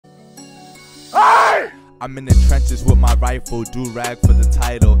I'm in the trenches with my rifle, do-rag for the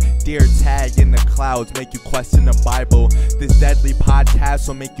title. Dear tag in the clouds, make you question the Bible. This deadly podcast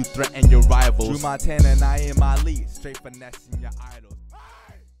will make you threaten your rivals. Drew Montana and I am Ali, straight finessing your idols.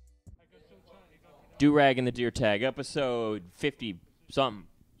 Do-rag in the deer tag, episode 50-something,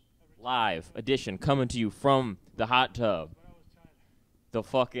 live edition, coming to you from the hot tub. The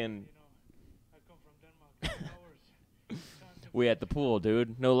fucking... We at the pool,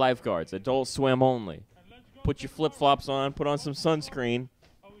 dude. No lifeguards. Adult swim only. Put your flip-flops on. Put on some sunscreen.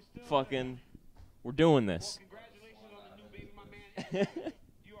 Fucking, we're doing this.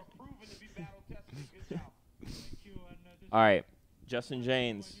 All right. Justin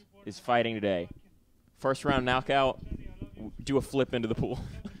Jaynes is fighting today. First round knockout. Do a flip into the pool.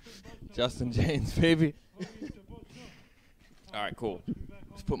 Justin Jaynes, baby. All right, cool.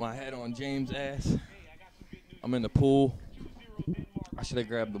 Just put my head on James' ass. I'm in the pool. I should have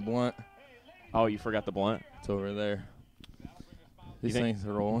grabbed the blunt. Oh, you forgot the blunt? It's over there. These things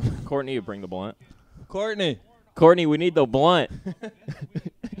are rolling. Courtney, you bring the blunt. Courtney, we need the blunt.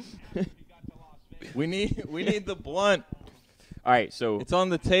 we need the blunt. All right, so It's on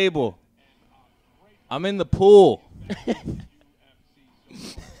the table. I'm in the pool.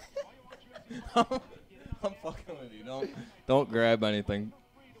 I'm fucking with you. Don't grab anything.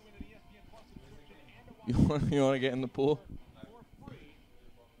 You want to get in the pool?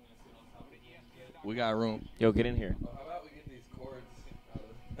 We got room. Yo, get in here. How about we get these cords out of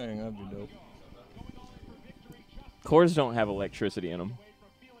the thing? That'd be dope. Cords don't have electricity in them.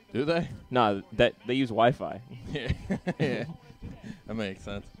 Do they? No, that they use Wi-Fi. Yeah. Yeah. That makes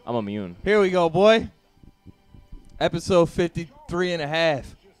sense. I'm immune. Here we go, boy. Episode 53 and a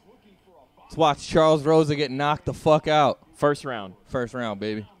half. Let's watch Charles Rosa get knocked the fuck out. First round. First round,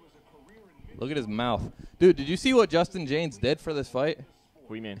 baby. Look at his mouth. Dude, did you see what Justin Jaynes did for this fight?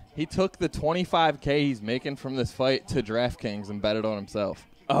 What do you mean? He took the $25K he's making from this fight to DraftKings and bet it on himself.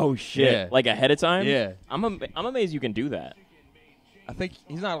 Oh, shit. Yeah. Like ahead of time? Yeah. I'm amazed you can do that. I think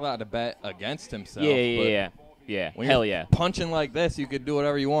he's not allowed to bet against himself. Yeah. When Hell you're yeah. punching like this, you could do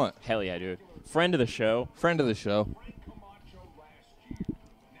whatever you want. Hell yeah, dude. Friend of the show. Friend of the show.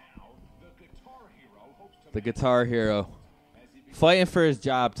 The guitar hero. Fighting for his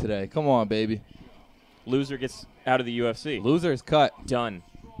job today. Come on, baby. Loser gets out of the UFC. Loser's cut. Done.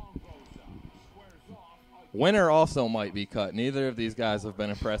 Winner also might be cut. Neither of these guys have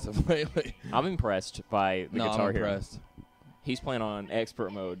been impressive lately. I'm impressed by the guitar I'm hero. impressed. He's playing on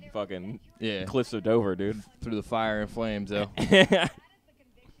expert mode. Fucking Yeah. Cliffs of Dover, dude. Through the fire and flames, though.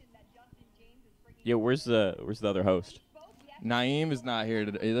 Yo, where's the other host? Naeem is not here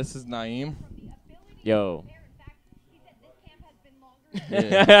today. This is Naeem. Yo.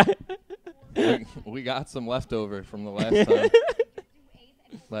 Yeah. we got some leftover from the last time.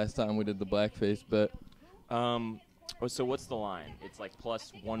 Last time we did the blackface bet. So what's the line? It's like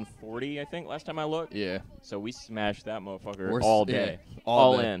plus 140, I think, last time I looked. Yeah. So we smashed that motherfucker We're all day. Yeah,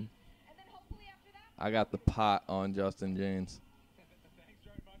 all day. In. I got the pot on Justin Jaynes.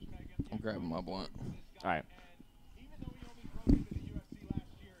 I'm grabbing my blunt. All right.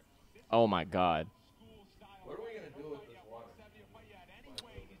 Oh, my God. What are we going to do with this water?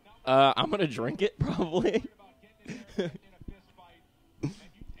 I'm going to drink it, probably.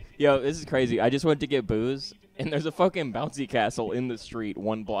 Yo, this is crazy. I just went to get booze, and there's a fucking bouncy castle in the street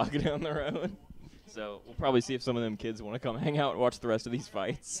 1 block down the road. So we'll probably see if some of them kids want to come hang out and watch the rest of these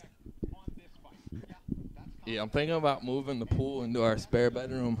fights. Yeah, I'm thinking about moving the pool into our spare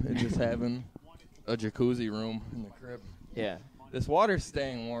bedroom and just having a jacuzzi room in the crib. Yeah. This water's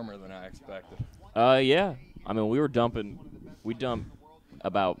staying warmer than I expected. Yeah. I mean, we dumped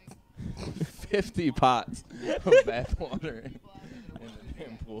about 50 pots of bath water in the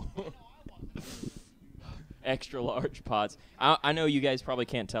damn pool. extra large pots. I know you guys probably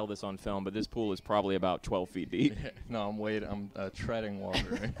can't tell this on film, but this pool is probably about 12 feet deep. Yeah, no, I'm treading water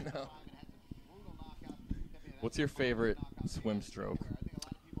right now. What's your favorite swim stroke?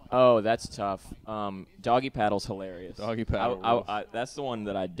 Oh, that's tough. Doggy paddle's hilarious. Doggy paddle. That's the one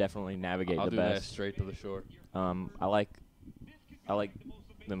that I definitely navigate I'll the do best. that straight to the shore. I like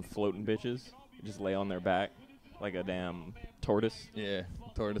them floating bitches. Just lay on their back like a damn tortoise. Yeah,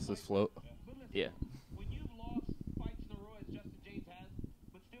 tortoises float. Yeah.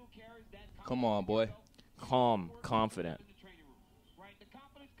 Come on, boy. Calm, confident.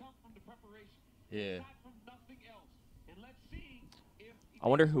 Yeah. I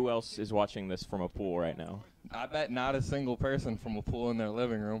wonder who else is watching this from a pool right now. I bet not a single person from a pool in their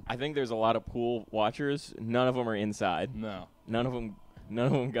living room. I think there's a lot of pool watchers. None of them are inside. No. None of them None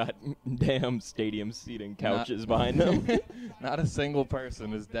of them got damn stadium seating couches behind them. Not a single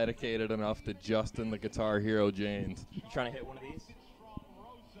person is dedicated enough to Justin the Guitar Hero Jaynes. You trying to hit one of these?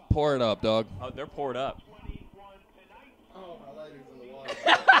 Pour it up, dog. Oh, they're poured up. Oh, my lighter's in the water.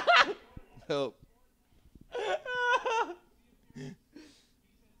 Help.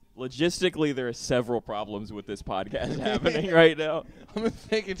 Logistically, there are several problems with this podcast happening right now. I'm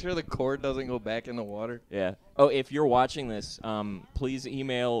making sure the cord doesn't go back in the water. Yeah. Oh, if you're watching this, please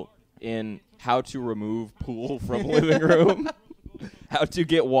email in how to remove pool from living room. How to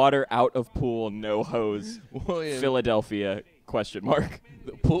get water out of pool, no hose. Well, Philadelphia, ?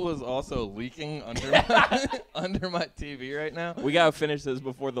 The pool is also leaking under my, under my TV right now. We got to finish this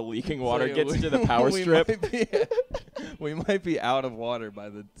before the leaking water So, gets to the power strip. We might be out of water by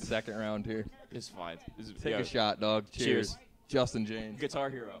the second round here. It's fine. Take a shot, dog. Cheers. Justin Jaynes. Guitar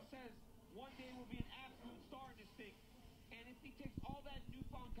Hero.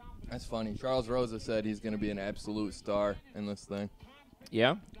 That's funny. Charles Rosa said he's going to be an absolute star in this thing.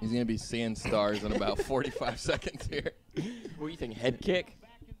 Yeah? He's going to be seeing stars in about 45 seconds here. What do you think, head kick?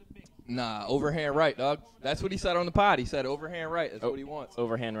 Nah, overhand right, dog. That's what he said on the pod. He said overhand right. That's what he wants.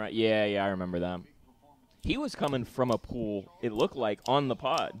 Overhand right. Yeah, I remember that. He was coming from a pool, it looked like, on the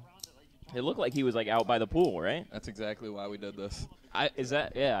pod. It looked like he was, like, out by the pool, right? That's exactly why we did this.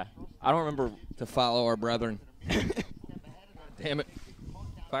 Yeah. I don't remember. To follow our brethren. Damn it.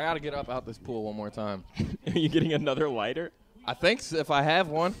 If I got to get up out this pool one more time. Are you getting another lighter? I think so, if I have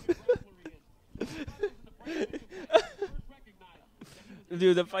one.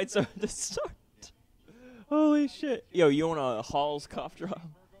 Dude, the fight's about to start. Holy shit. Yo, you want a Hall's cough drop?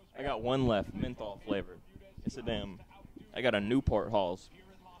 I got one left, menthol flavored. It's a damn. I got a Newport Halls.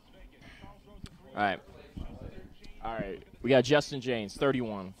 All right. We got Justin Jaynes,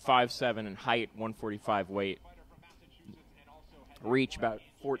 31, 5'7", and height, 145 weight. Reach about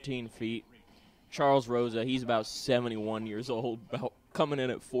 14 feet. Charles Rosa, he's about 71 years old, about coming in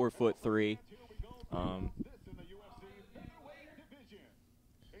at 4'3".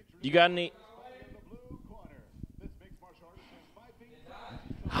 You got any?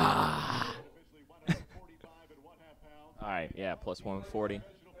 All right, yeah, plus 140.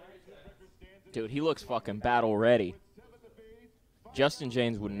 Dude, he looks fucking battle ready. Justin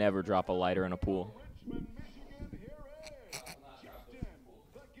Jaynes would never drop a lighter in a pool.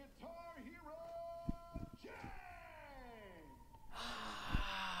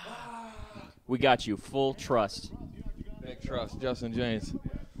 We got you, full trust. Big trust, Justin Jaynes.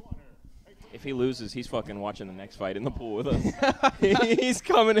 If he loses, he's fucking watching the next fight in the pool with us. He's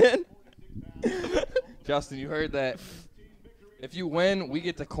coming in. Justin, you heard that. If you win, we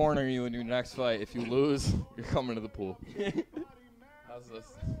get to corner you in your next fight. If you lose, you're coming to the pool. How's this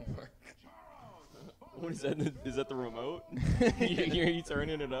work? What is that? Is that the remote? you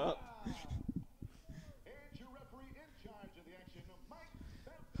turning it up?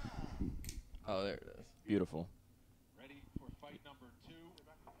 Oh, there it is. Beautiful.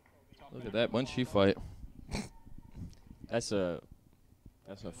 Look at that. When'd she fight? That's a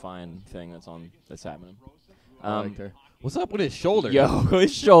fine thing that's happening. I like her. What's up with his shoulder? Yo,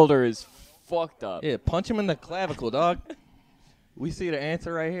 his shoulder is fucked up. Yeah, punch him in the clavicle, dog. We see the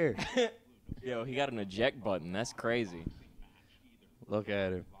answer right here. Yo, he got an eject button. That's crazy. Look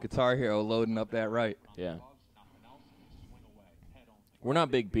at him. Guitar Hero loading up that right. Yeah. We're not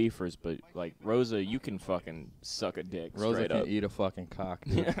big beefers, but, like, Rosa, you can fucking suck a dick Rosa straight can up. eat a fucking cock,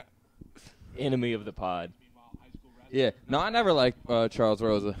 dude. Enemy of the pod. Yeah. No, I never liked Charles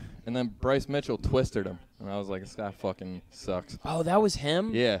Rosa. And then Bryce Mitchell twisted him. And I was like, this guy fucking sucks. Oh, that was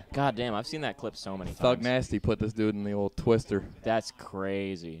him? Yeah. God damn, I've seen that clip so many Thug times. Nasty put this dude in the old twister. That's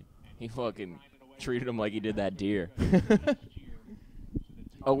crazy. He fucking treated him like he did that deer.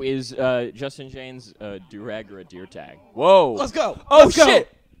 Oh, is Justin Jaynes a do-rag or a deer tag? Whoa. Let's go. Oh, Let's go.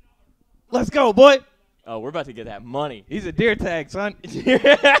 shit. Let's go, boy. Oh, we're about to get that money. He's a deer tag, son.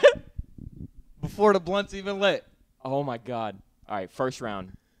 Before the blunt's even lit. Oh, my God. All right, first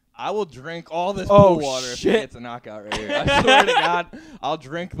round. I will drink all this Oh, pool water if he shit. gets a knockout right here. I swear to God, I'll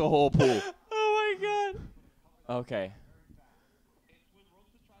drink the whole pool. Oh, my God. Okay.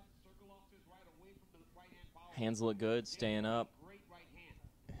 Hands look good, staying up.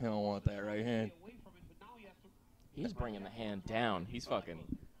 He don't want that right hand. He's bringing the hand down. He's fucking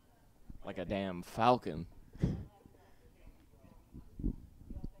like a damn falcon.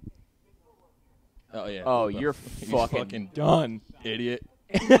 Oh, yeah. Oh, you're He's fucking done. Idiot.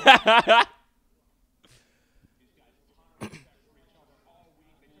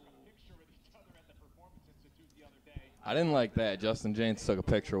 I didn't like that. Justin Jaynes took a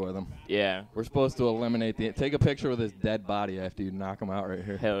picture with him. Yeah. We're supposed to eliminate the. Take a picture with his dead body after you knock him out right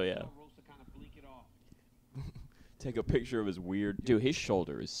here. Hell yeah. Take a picture of his weird. Dude, his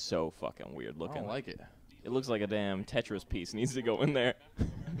shoulder is so fucking weird looking. I don't like it. It looks like a damn Tetris piece needs to go in there.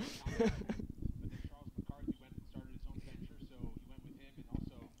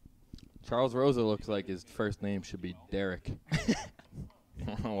 Charles Rosa looks like his first name should be Derek. I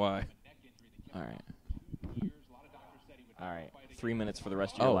don't know why. All right. All right. 3 minutes for the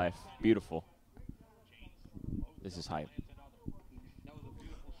rest of your life. Beautiful. This is hype.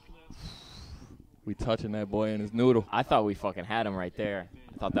 We touching that boy in his noodle. I thought we fucking had him right there.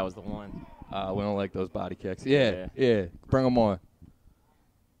 I thought that was the one. We don't like those body kicks. Yeah. Bring them on.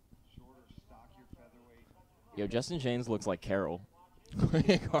 Yo, Justin Jaynes looks like Carol.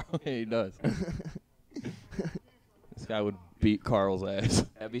 Carl, yeah, he does. This guy would beat Carl's ass.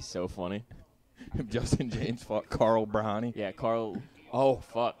 That'd be so funny. If Justin Jaynes fought Carl Brahani. Yeah, Carl. Oh,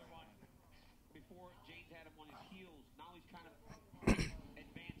 fuck.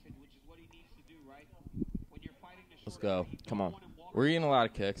 Let's go. Come on. We're getting a lot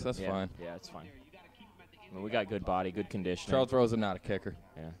of kicks. That's fine. Yeah, it's fine. I mean, we got good body, good conditioning. Charles Rosa not a kicker.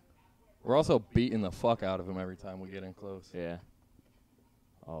 Yeah. We're also beating the fuck out of him every time we get in close. Yeah.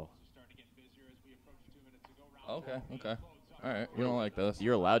 Oh. Okay. All right. We don't like this.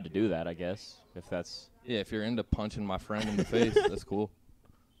 You're allowed to do that, I guess, if that's... Yeah, if you're into punching my friend in the face, that's cool.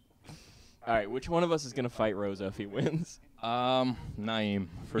 All right, which one of us is going to fight Rosa if he wins? Naeem,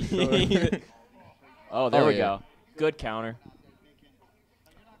 for sure. Oh, there we go. Good counter.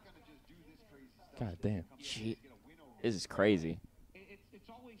 God damn. Shit. This is crazy.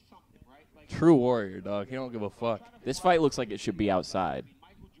 True warrior, dog. He don't give a fuck. This fight looks like it should be outside.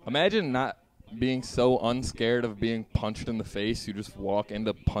 Imagine not being so unscared of being punched in the face, you just walk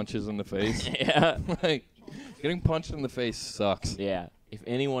into punches in the face. Yeah. Like, getting punched in the face sucks. Yeah. If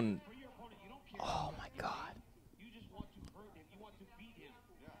anyone... Oh, my God.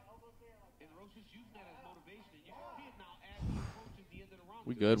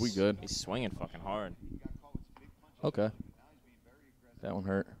 We good. He's swinging fucking hard. Okay. That one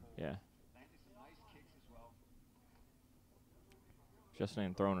hurt. Yeah. Justin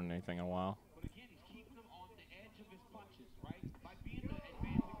ain't thrown anything in a while.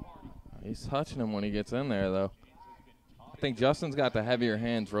 He's touching him when he gets in there, though. I think Justin's got the heavier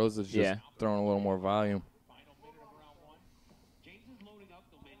hands. Rosa's just throwing a little more volume.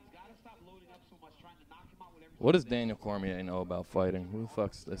 What does Daniel Cormier know about fighting? Who the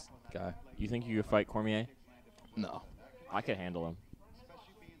fuck's this guy? You think you could fight Cormier? No. I could handle him.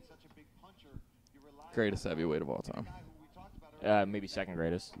 Greatest heavyweight of all time. Maybe second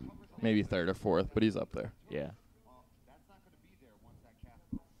greatest. Maybe third or fourth, but he's up there. Yeah.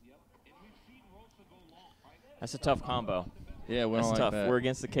 That's a tough combo. Yeah, we That's don't tough. like that. We're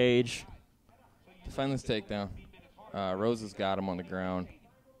against the cage. Defend this takedown. Rosa's got him on the ground.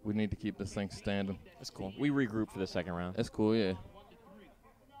 We need to keep this thing standing. That's cool. We regroup for the second round. That's cool, yeah.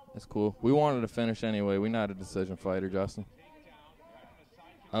 That's cool. We wanted to finish anyway. We're not a decision fighter, Justin.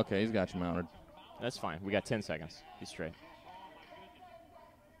 Okay, he's got you mounted. That's fine. We got 10 seconds. He's straight.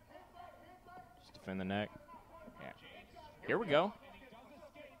 Just defend the neck. Yeah. Here we go.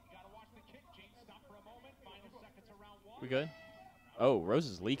 We good? Oh, Rose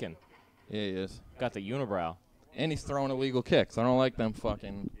is leaking. Yeah, he is. Got the unibrow. And he's throwing illegal kicks. I don't like them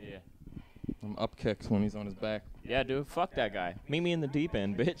fucking them up kicks when he's on his back. Yeah, dude. Fuck that guy. Meet me in the deep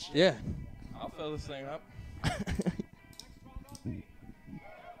end, bitch. Yeah. I'll fill this thing up.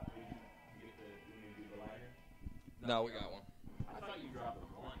 No, we got one. I thought you dropped a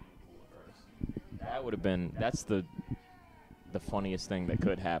blunt first. That would have been. That's the funniest thing that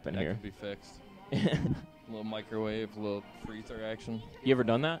could happen That here. could be fixed. A little microwave, a little freezer action. You ever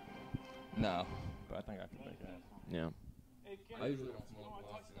done that? No, but I think I can make that. Yeah. I usually don't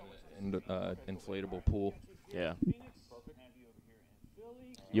smoke blunts in inflatable pool. Yeah.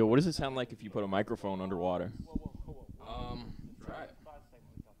 Yo, what does it sound like if you put a microphone underwater? Try it.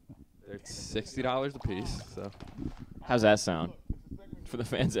 They're $60 a piece, so. How's that sound for the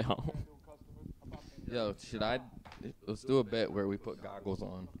fans at home? Yo, let's do a bit where we put goggles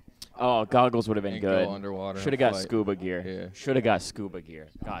on. Oh, goggles would have been And good. go underwater. Should have got scuba gear. Yeah. Should have got scuba gear.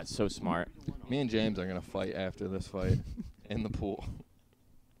 God, so smart. Me and James are going to fight after this fight in the pool.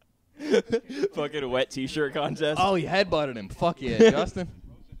 Fucking wet T-shirt contest. Oh, you headbutted him. Fuck yeah, Justin.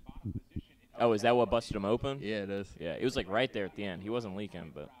 Oh, is that what busted him open? Yeah, it is. Yeah, it was like right there at the end. He wasn't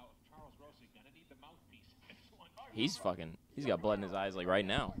leaking, but he's got blood in his eyes like right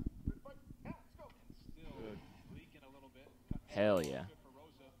now. Hell yeah.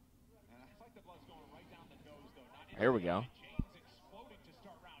 Here we go.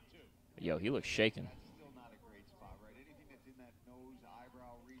 Yo, he looks shaken. Still not a great spot, right? Anything that's in that nose,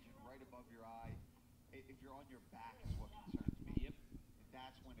 eyebrow region, right above your eye, if you're on your back is what concerns me. And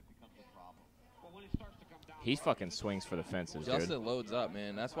that's when it becomes a problem. But when it starts to come down, He fucking swings for the fences, dude. Justin loads up,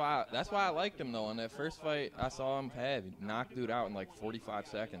 man. That's why I liked him though. In that first fight I saw him have, he knocked dude out in like 45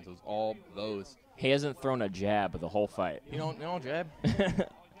 seconds. It was all those. He hasn't thrown a jab the whole fight. You don't jab?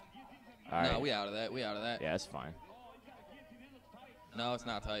 All right. No, we out of that. Yeah, that's fine. No, it's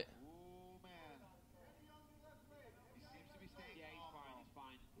not tight.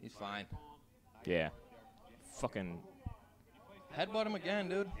 He's fine. Yeah. Fucking. Headbutt him again,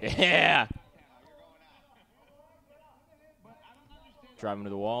 dude. Yeah. Drive him to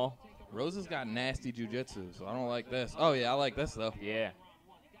the wall. Rosa's got nasty jiu-jitsu, so I don't like this. Oh, yeah, I like this, though. Yeah.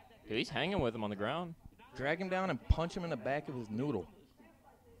 Dude, he's hanging with him on the ground. Drag him down and punch him in the back of his noodle.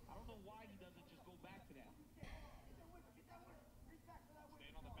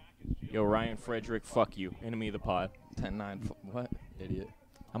 Yo, Ryan Frederick, fuck you. Enemy of the pod. 10-9. What? Idiot.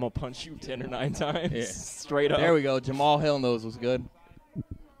 I'm going to punch you 10 or 9 times. Yeah. Straight up. There we go. Jamal Hill knows what's good.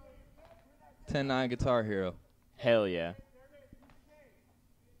 10-9 Guitar Hero. Hell yeah.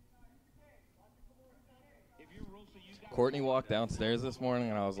 Courtney walked downstairs this morning,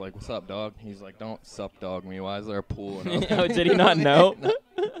 and I was like, what's up, dog? He's like, don't sup dog me. Why is there a pool? And I was Oh, like, did he not know?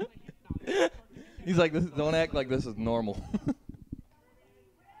 He's like, don't act like this is normal.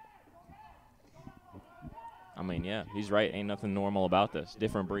 I mean, yeah, he's right. Ain't nothing normal about this.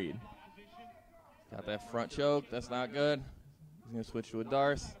 Different breed. Got that front choke. That's not good. He's going to switch to a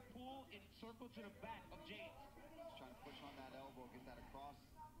Darce.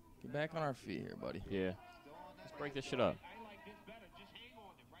 Get back on our feet here, buddy. Yeah. Let's break this shit up.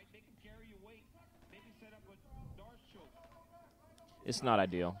 It's not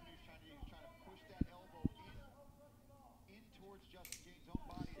ideal.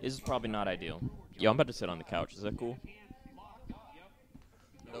 This is probably not ideal. Yo, I'm about to sit on the couch. Is that cool?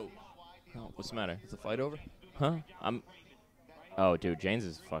 No. Oh, what's the matter? Is the fight over? Huh? Oh, dude, Jaynes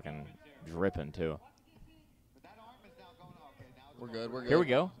is fucking dripping, too. We're good. We're good. Here we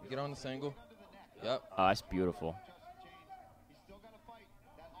go. Get on the single. Yep. Oh, that's beautiful.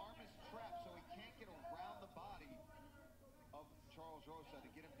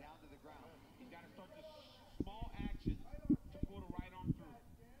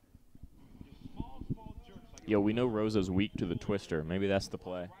 Yo, we know Rosa's weak to the twister. Maybe that's the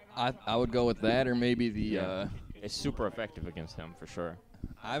play. I would go with that, or maybe the. It's super effective against him, for sure.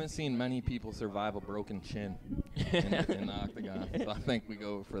 I haven't seen many people survive a broken chin in the octagon, so I think we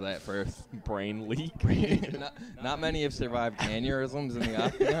go for that first. Brain leak. not many have survived aneurysms in the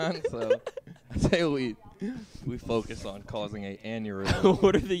octagon, so I say we focus on causing an aneurysm.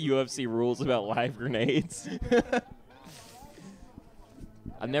 What are the UFC rules about live grenades?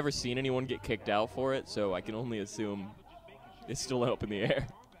 I've never seen anyone get kicked out for it, so I can only assume it's still up in the air.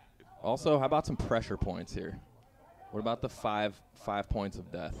 Also, how about some pressure points here? What about the five points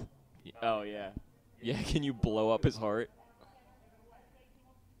of death? Oh, yeah. Yeah, can you blow up his heart?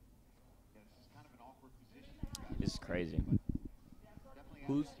 This is crazy.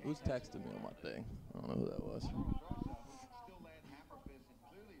 Who's texting me on my thing? I don't know who that was.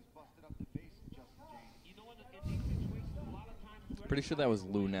 Pretty sure that was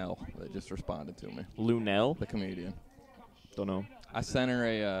Lunell that just responded to me. Lunell? The comedian. Don't know. I sent her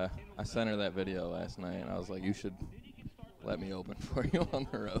that video last night, and I was like, you should let me open for you on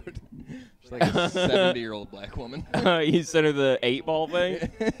the road. She's like a 70-year-old black woman. You sent her the 8-ball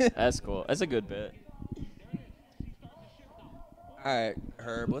thing? That's cool. That's a good bit. All right,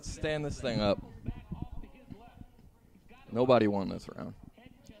 Herb, let's stand this thing up. Nobody won this round.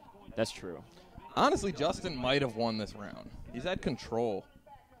 That's true. Honestly, Justin might have won this round. He's had control.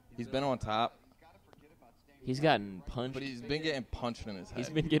 He's been on top. He's gotten punched. But he's been getting punched in his head. He's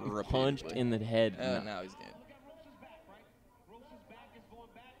been getting punched in the head. Now he's getting.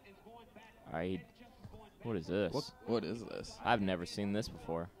 All right. What is this? What is this? I've never seen this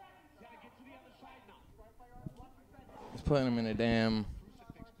before. He's putting him in a damn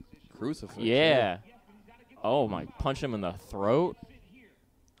crucifix. Yeah. Oh, my. Punch him in the throat?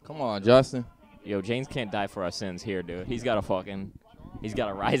 Come on, Justin. Yo, Jaynes can't die for our sins here, dude. He's got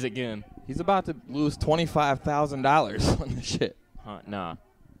to rise again. He's about to lose $25,000 on this shit. Huh? Nah.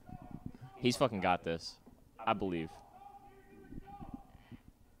 He's fucking got this. I believe.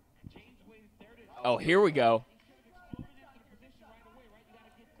 Oh, here we go.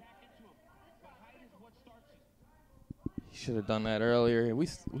 He should have done that earlier. We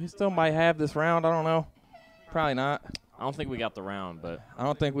still might have this round. I don't know. Probably not. I don't think we got the round, but I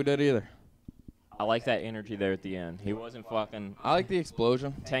don't think we did either. I like that energy there at the end. He wasn't fucking. I like the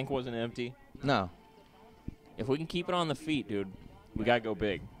explosion. Tank wasn't empty. No. If we can keep it on the feet, dude, we gotta go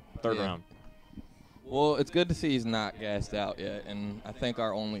big. Third round. Well, it's good to see he's not gassed out yet, and I think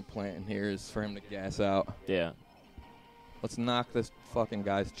our only plan here is for him to gas out. Yeah. Let's knock this fucking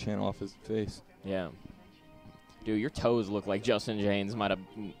guy's chin off his face. Yeah. Dude, your toes look like Justin Jaynes might have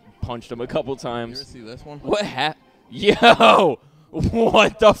punched him a couple You times. ever see this one? What Yo!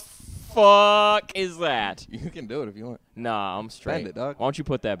 What the fuck is that? You can do it if you want. Nah, I'm straight. Bend it, dog. Why don't you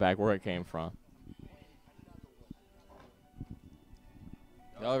put that back where it came from?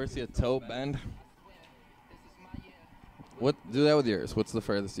 Y'all ever see a toe bend? What? Do that with yours. What's the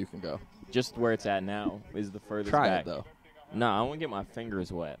furthest you can go? Just where it's at now is the furthest Try back. it, though. Nah, I want to get my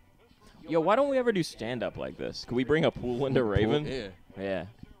fingers wet. Yo, why don't we ever do stand-up like this? Could we bring a pool into Raven? Yeah. Yeah.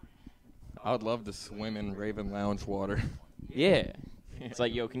 I would love to swim in Raven Lounge water. Yeah. It's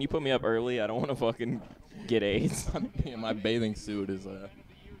like, yo, can you put me up early? I don't want to fucking get AIDS. Yeah, my bathing suit is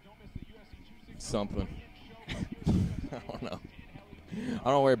something. I don't know.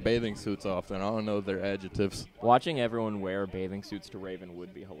 I don't wear bathing suits often. I don't know their adjectives. Watching everyone wear bathing suits to Raven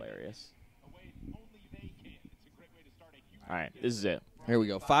would be hilarious. All right, this is it. Here we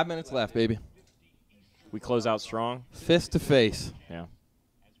go. 5 minutes left, baby. We close out strong. Fist to face. Yeah.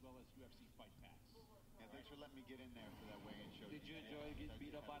 Thanks for letting me get in there for that weigh-in show. Did you enjoy getting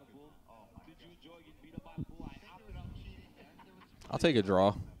beat up by the bull? Did you enjoy getting beat up by the bull? I opted out cheating. I'll take a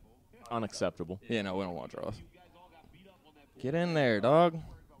draw. Unacceptable. Yeah, no, we don't want draws. Get in there, dog.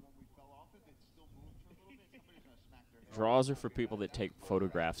 Draws are for people that take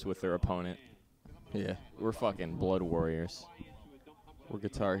photographs with their opponent. Yeah. We're fucking blood warriors. We're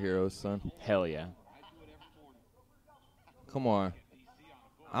guitar heroes, son. Hell yeah. Come on.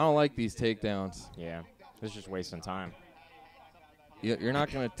 I don't like these takedowns. Yeah. It's just wasting time. You're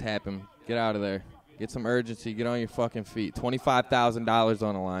not going to tap him. Get out of there. Get some urgency. Get on your fucking feet. $25,000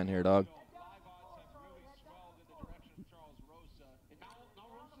 on the line here, dog.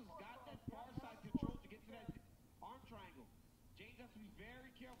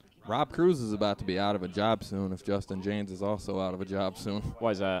 Rob Cruz is about to be out of a job soon if Justin Jaynes is also out of a job soon.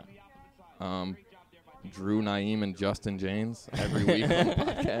 Why is that? Drew Naeem and Justin Jaynes every week on the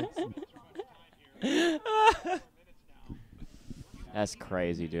podcast. That's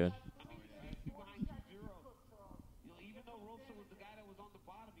crazy, dude.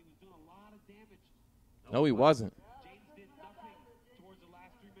 No, he wasn't.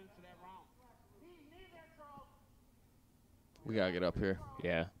 We got to get up here.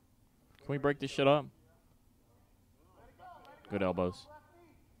 Yeah. Can we break this shit up? Good elbows.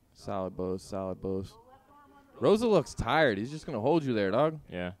 Solid bows, solid bows. Rosa looks tired. He's just going to hold you there, dog.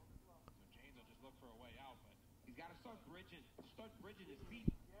 Yeah. He's got to start bridging his feet.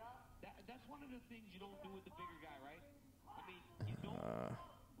 That's one of the things you don't do with the bigger guy, right? I mean, you don't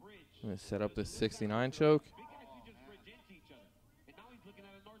bridge. I'm going to set up this 69 choke. Big guys, you just bridge into each other. And now he's looking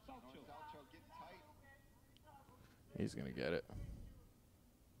at a north-south choke. He's going to get it.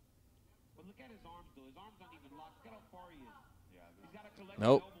 But look at his arms, though. His arms aren't even locked. Look how far he is. He's got to collect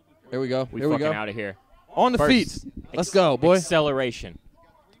Nope. his elbow before Here we go. We Here we fucking go. out of here. On the First, feet. Let's go, boy. Acceleration.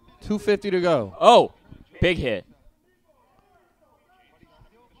 250 to go. Oh, big hit.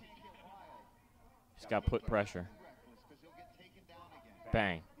 Just got to put pressure.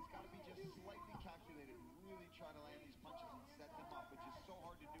 Bang.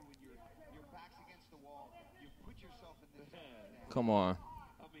 Come on.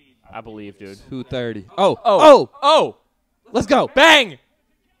 I believe, dude. 230. Oh. Oh. Oh. Oh. Let's go. Bang.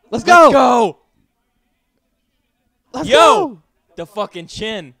 Let's go. Let's go. Let's Yo. go. The fucking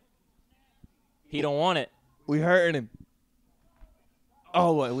chin. He don't want it. We hurting him.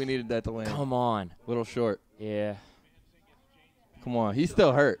 Oh, we needed that to land. Come on. Little short. Yeah. Come on. He's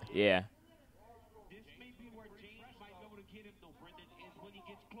still hurt. Yeah.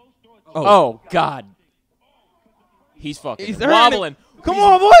 Oh, God. He's fucking He's hurting wobbling. him. Come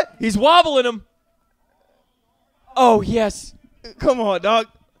on, boy. He's wobbling him. Oh, yes. Come on, dog.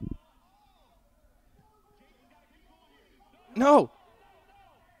 No.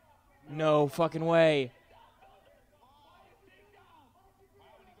 No fucking way.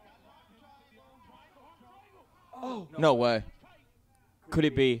 Oh. No way. Could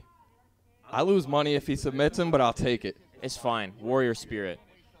it be? I lose money if he submits him, but I'll take it. It's fine. Warrior spirit.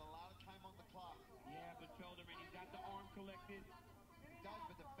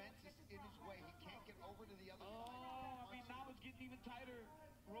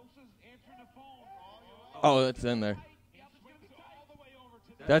 Oh, it's in there.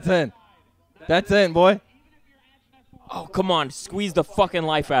 That's in. That's in, boy. Oh, come on. Squeeze the fucking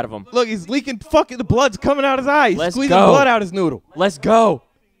life out of him. Look, he's leaking. Fucking the blood's coming out his eye. He's Let's squeezing go. blood out his noodle. Let's go.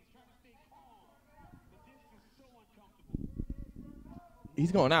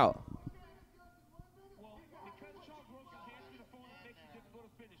 He's going out.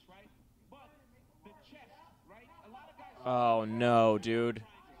 Oh, no, dude.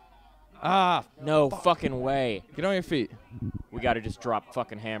 Ah, No fucking way. get on your feet. We got to just drop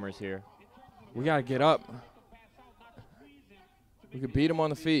fucking hammers here. We got to get up. We could beat him on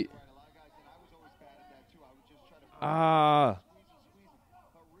the feet. Ah.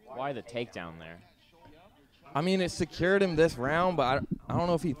 Why the takedown there? I mean, it secured him this round, but I don't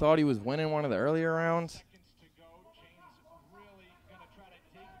know if he thought he was winning one of the earlier rounds.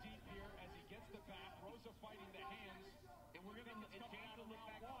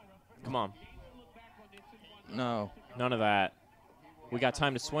 Come on. No. None of that. We got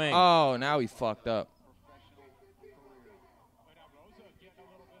time to swing. Oh, now he fucked up.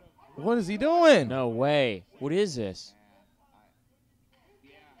 What is he doing? No way. What is this?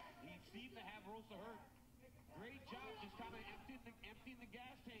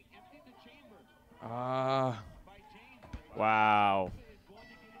 Wow.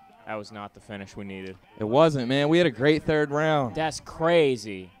 That was not the finish we needed. It wasn't, man. We had a great third round. That's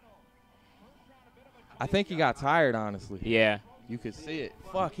crazy. I think he got tired, honestly. Yeah. You could see it.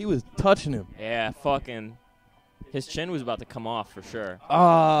 Fuck, he was touching him. Yeah, fucking. His chin was about to come off for sure.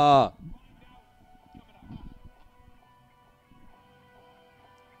 Ah.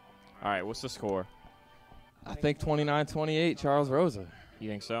 All right, what's the score? I think 29-28, Charles Rosa. You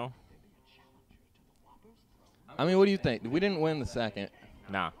think so? I mean, what do you think? We didn't win the second.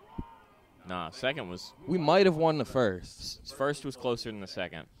 Nah. Nah, second was. We might have won the first. First was closer than the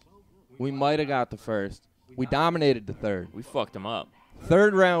second. We might have got the first. We dominated the third. We fucked him up.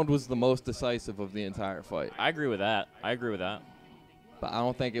 Third round was the most decisive of the entire fight. I agree with that. But I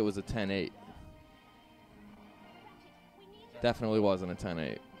don't think it was a 10-8. Definitely wasn't a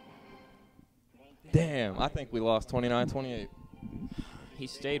 10-8. Damn, I think we lost 29-28. He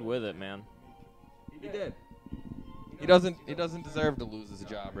stayed with it, man. He did. He doesn't deserve to lose his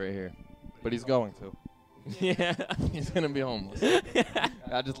job right here. But he's going to. Yeah. He's going to be homeless.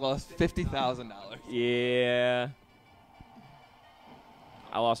 I just lost $50,000. Yeah.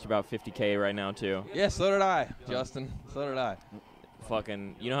 I lost about $50K right now, too. Yeah, so did I, Justin. So did I.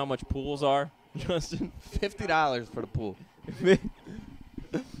 Fucking, you know how much pools are, Justin? $50 for the pool.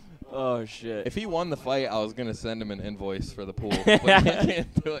 Oh, shit. If he won the fight, I was going to send him an invoice for the pool. But I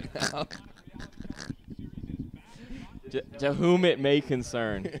can't do it now. To whom it may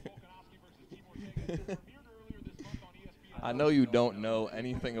concern. I know you don't know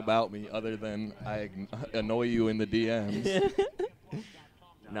anything about me other than I annoy you in the DMs.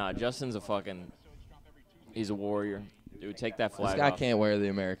 Nah, Justin's a fucking... He's a warrior. Dude, take that flag This guy off. can't wear the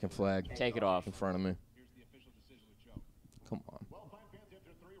American flag Take it off. in front of me. Come on.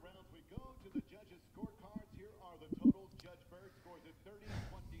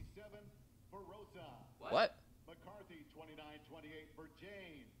 What? McCarthy 29-28 for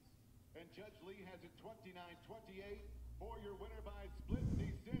Jaynes. And Judge Lee has it 29-28 for your winner by split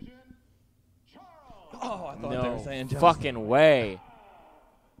decision, Charles. Oh, I thought they were No saying Justin. fucking way.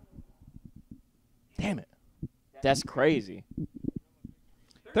 Damn it. That's crazy.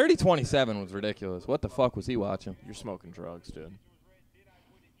 30-27 was ridiculous. What the fuck was he watching? You're smoking drugs, dude.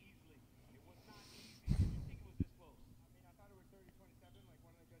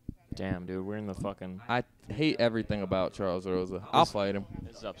 Damn, dude, we're in the fucking... I hate everything about Charles Rosa. I'll fight him.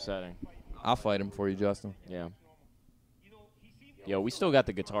 This is upsetting. I'll fight him for you, Justin. Yeah. Yo, we still got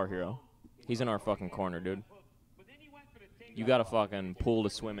the Guitar Hero. He's in our fucking corner, dude. You got a fucking pool to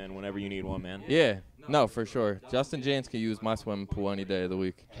swim in whenever you need one, man. Yeah. No, for sure. Justin Jaynes can use my swimming pool any day of the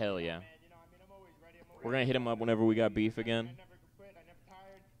week. Hell yeah. We're going to hit him up whenever we got beef again.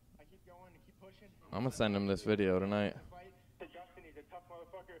 I'm going to send him this video tonight.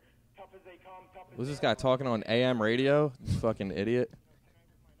 Was this guy talking on AM radio? This fucking idiot.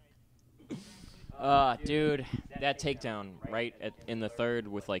 Dude, that takedown right in the third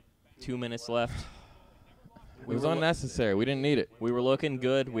with like 2 minutes left. It was unnecessary. We didn't need it. We were looking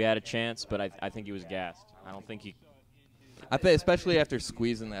good. We had a chance, but I think he was gassed. I don't think he... I think especially after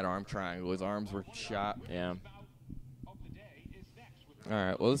squeezing that arm triangle, his arms were shot. Yeah. All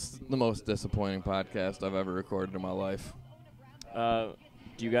right. Well, this is the most disappointing podcast I've ever recorded in my life.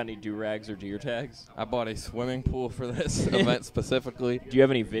 Do you got any do-rags or deer tags? I bought a swimming pool for this event specifically. Do you have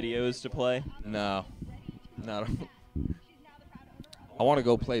any videos to play? No. No. I want to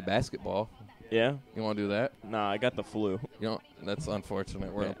go play basketball. Yeah? You want to do that? Nah, I got the flu. You know, that's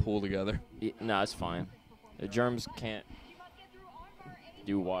unfortunate. We're in a pool together. Nah, it's fine. The germs can't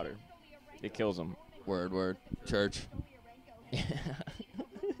do water. It kills them. Word. Church.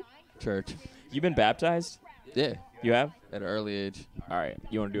 Church. You been baptized? Yeah. You have? At an early age. All right.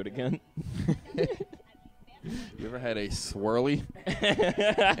 You want to do it again? You ever had a swirly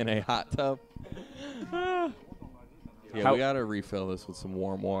in a hot tub? Yeah, we got to refill this with some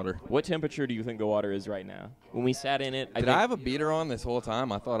warm water. What temperature do you think the water is right now? When we sat in it, Did I have a beater on this whole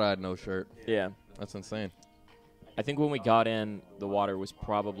time? I thought I had no shirt. Yeah. That's insane. I think when we got in, the water was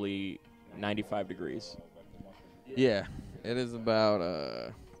probably 95 degrees. Yeah. It is about,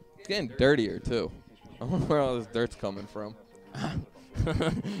 it's getting dirtier, too. I wonder where all this dirt's coming from.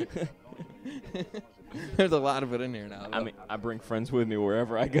 There's a lot of it in here now, though. I mean, I bring friends with me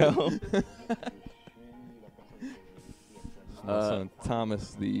wherever I go. My son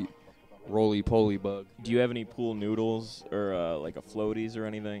Thomas, the roly-poly bug. Do you have any pool noodles or like a floaties or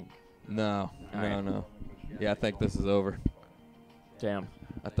anything? No. Right. No. Yeah, I think this is over. Damn.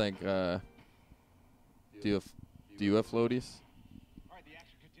 I think, do you have floaties?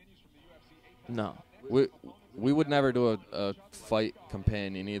 No. We would never do a fight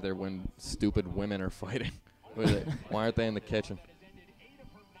companion either when stupid women are fighting. Why aren't they in the kitchen?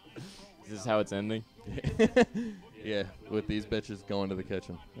 Is this how it's ending? Yeah, with these bitches going to the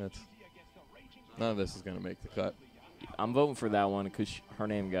kitchen. None of this is going to make the cut. I'm voting for that one because her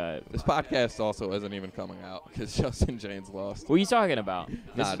name got... This podcast also isn't even coming out because Justin Jaynes lost. What are you talking about?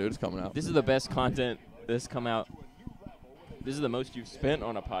 Nah, dude, it's coming out. This is the best content that's come out. This is the most you've spent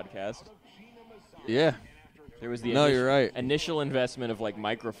on a podcast. Yeah. There was the you're right. initial investment of like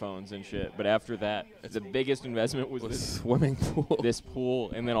microphones and shit, but after that, the biggest investment was this swimming pool. This pool,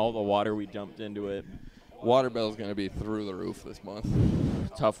 and then all the water we dumped into it. Water bill's going to be through the roof this month.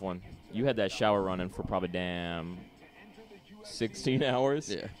 Tough one. You had that shower running for probably 16 hours.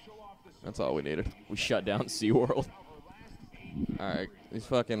 Yeah. That's all we needed. We shut down SeaWorld. All right. These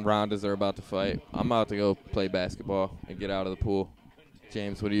fucking rounders are about to fight. I'm about to go play basketball and get out of the pool.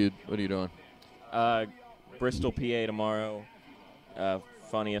 James, what are you doing? Bristol, PA tomorrow.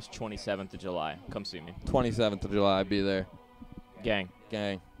 Funniest 27th of July. Come see me. 27th of July, be there. Gang.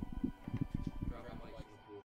 Gang.